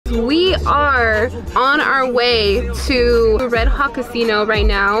We are on our way to Red Hawk Casino right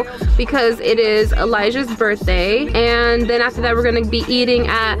now because it is Elijah's birthday, and then after that we're gonna be eating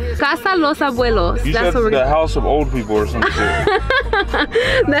at Casa Los Abuelos. You That's said what we're the house of old people or something.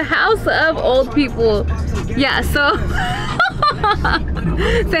 the house of old people. Yeah, so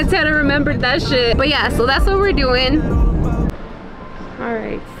Santana remembered that shit. But yeah, so that's what we're doing.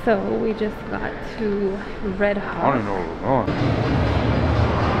 Alright, so we just got to Red Hawk. I don't even know where we're going.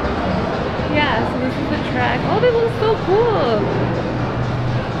 Yeah, so this is the track. Oh, this looks so cool.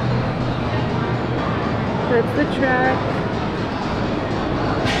 That's the track.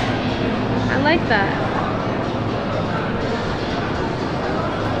 I like that.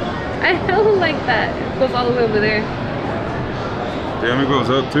 I hella like that. It goes all the way over there. Damn, it goes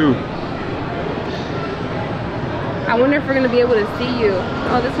up too. I wonder if we're gonna be able to see you.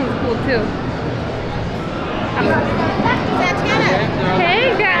 Oh, this one's cool too.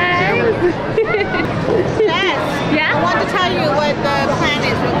 Hey guys! Yes. Yeah? I want to tell you what the plan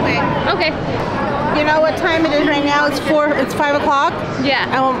is real quick. Okay. You know what time it is right now? It's 5 o'clock. Yeah.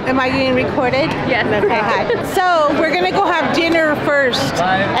 Am I getting recorded? Yes. Okay, hi. So we're gonna go have dinner first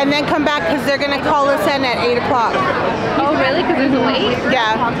and then come back because they're gonna call us in at 8 o'clock. Oh really? Because there's a wait?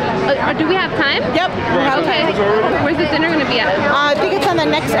 Yeah. Do we have time? Yep. Okay. Where's the dinner gonna be at? I think it's on the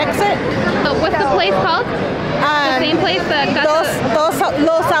next exit. What's the place called? The same place?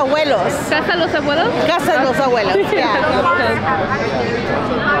 Los Abuelos. Casa Los Abuelos? Casa Los Abuelos. Yeah.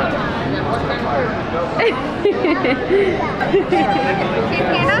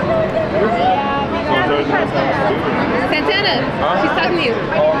 Santana, she's talking to you.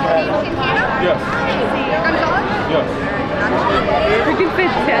 Yes. Yes. Freaking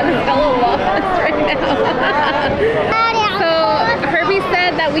Santana's hella lost right now. So Herbie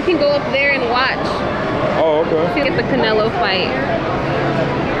said that we can go up there and watch. Oh, okay. To get the Canelo fight.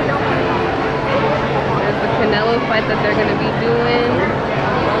 There's the Canelo fight that they're gonna be doing.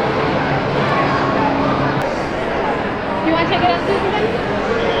 You wanna check it out too?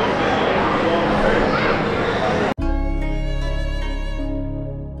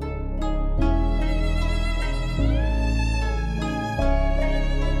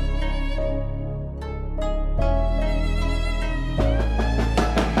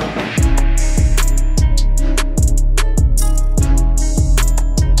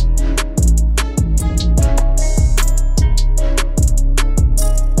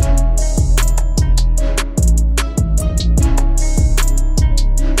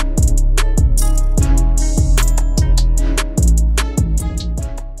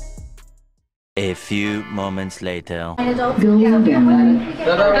 A few moments later. We gotta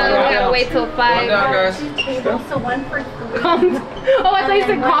wait till 5. Calm down, guys. Calm down. Oh, I thought you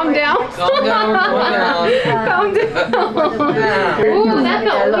said calm down. Calm down, Calm down. Ooh, that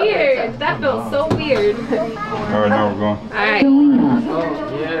felt weird. That felt so weird. Alright, now we're going. Alright.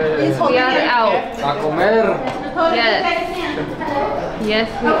 We are out. A comer. Yes. Yes,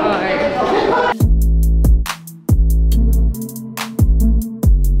 we are.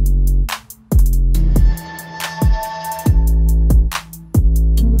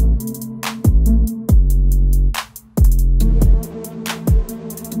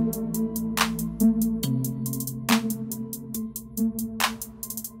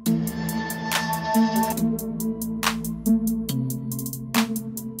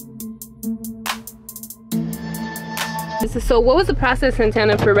 So what was the process,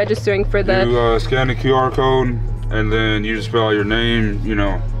 Santana, for registering for the... You scan the QR code and then you just spell out your name, you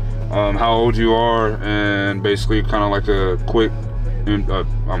know, how old you are, and basically kind of like a quick, I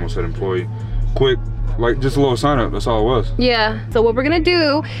almost said employee, quick, like just a little sign up, that's all it was. Yeah, so what we're gonna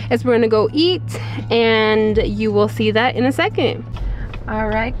do is we're gonna go eat, and you will see that in a second. All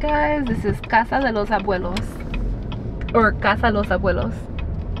right guys, this is Casa de los Abuelos, or Casa Los Abuelos.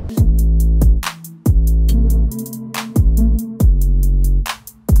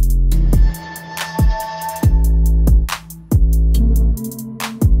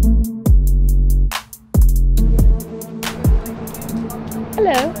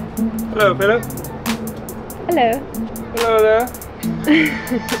 Hello. Hello, Philip. Hello. Hello there.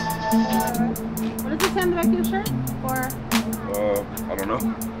 What does it say on the back of your shirt? Or I don't know.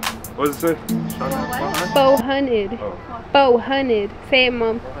 What does it say? 400. Oh. 400. Say it,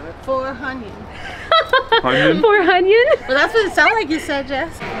 Mom. 400. Onion? 400? Well, that's what it sounded like you said,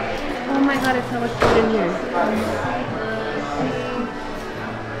 Jess. Oh my god, it's so much food in here.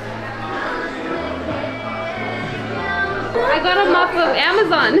 I got them off of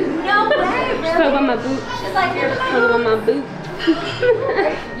Amazon. No way, really? Talk about my boot. She's like, here's Talk about my boot.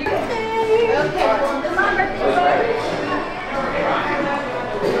 okay. Well, this is my birthday.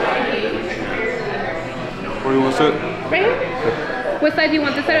 Where you want to sit? Right here? What side do you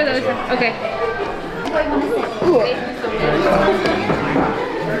want, this side or the other side? Okay.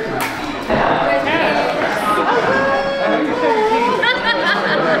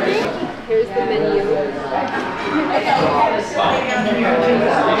 Here's the menu.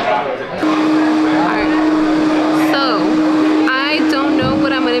 Alright. So, I don't know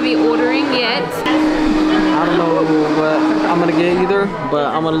what I'm going to be ordering yet. I don't know what I'm gonna get either, but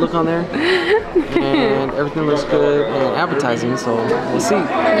I'm gonna look on there. And everything looks good and appetizing, so we'll see.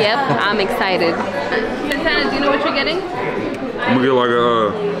 Yep, I'm excited. Santana, do you know what you're getting? I'm gonna get like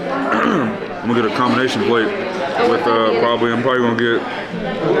a, I'm gonna get a combination plate with I'm probably gonna get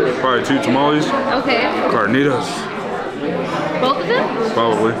probably 2 tamales. Okay. Carnitas. Both of them?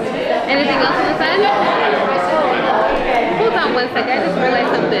 Probably. Anything else on the side? Hold on one second, I just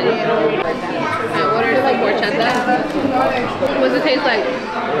realized something. I ordered some horchata. What does it taste like?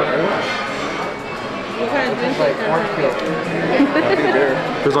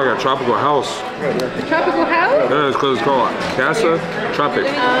 It's like a tropical house. A tropical house? Yeah, it's because it's called Casa Tropic.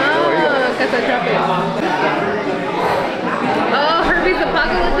 Oh, Casa Tropic. Oh, Herbie's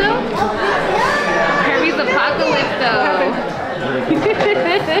Apocalypto? Herbie's Apocalypto.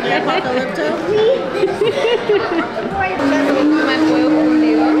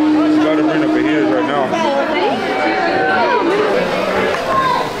 Try to bring up the heels right now.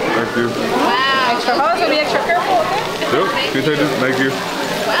 Thank you. Wow. Extra hot, so be extra careful, okay? Yep, can you take this? Thank you.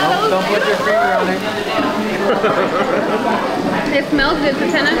 Wow. Don't put your finger on it. It smells good,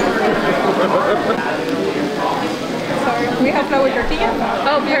 Santana. Sorry, we have flour tortilla.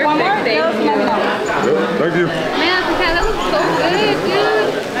 Oh, perfect. One more? Thank you. Thank you. Man, Santana, that looks so good,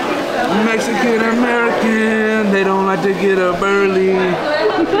 dude. Mexican American, they don't like to get up early,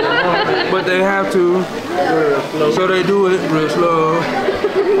 but they have to, so they do it real slow.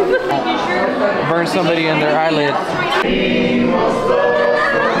 Burn somebody in their eyelid.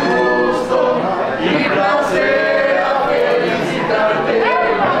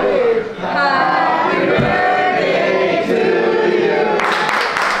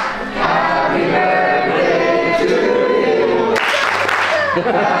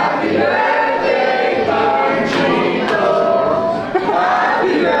 Happy birthday, Panchito.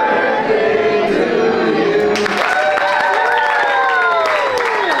 Happy birthday to you.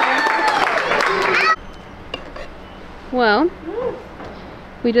 Well,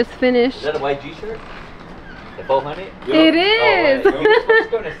 we just finished. Is that a YG shirt? The 400? It is. Oh, right. We were supposed to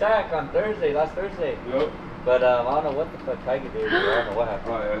go to SAC on Thursday, last Thursday. Yep. But I don't know what the fuck Tiger did. I don't know what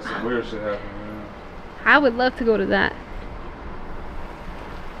happened. Oh yeah, some weird shit happened, man. I would love to go to that.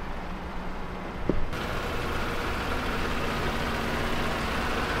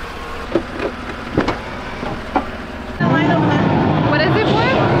 What is it for?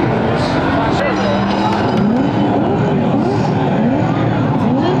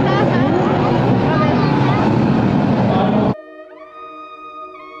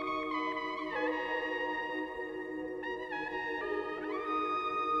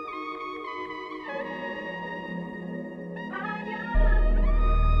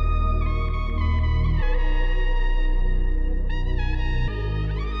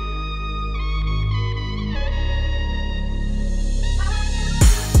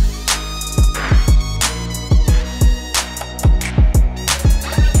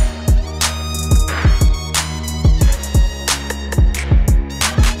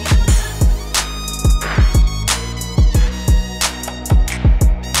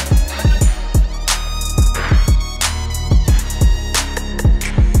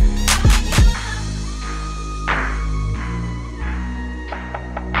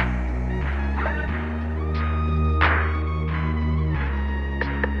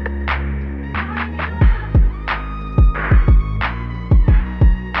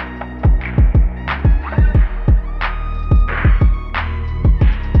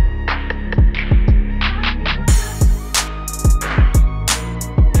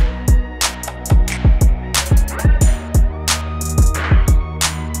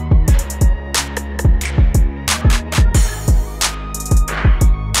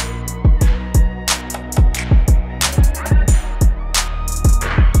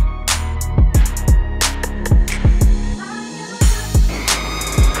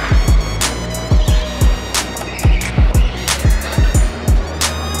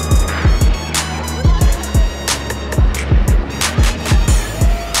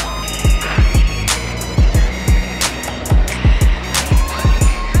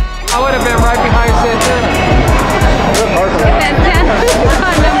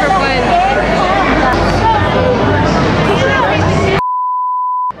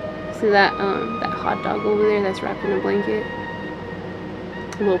 See that that hot dog over there that's wrapped in a blanket?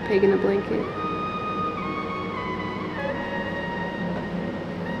 A little pig in a blanket.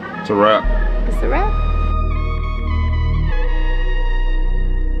 It's a wrap. It's a wrap.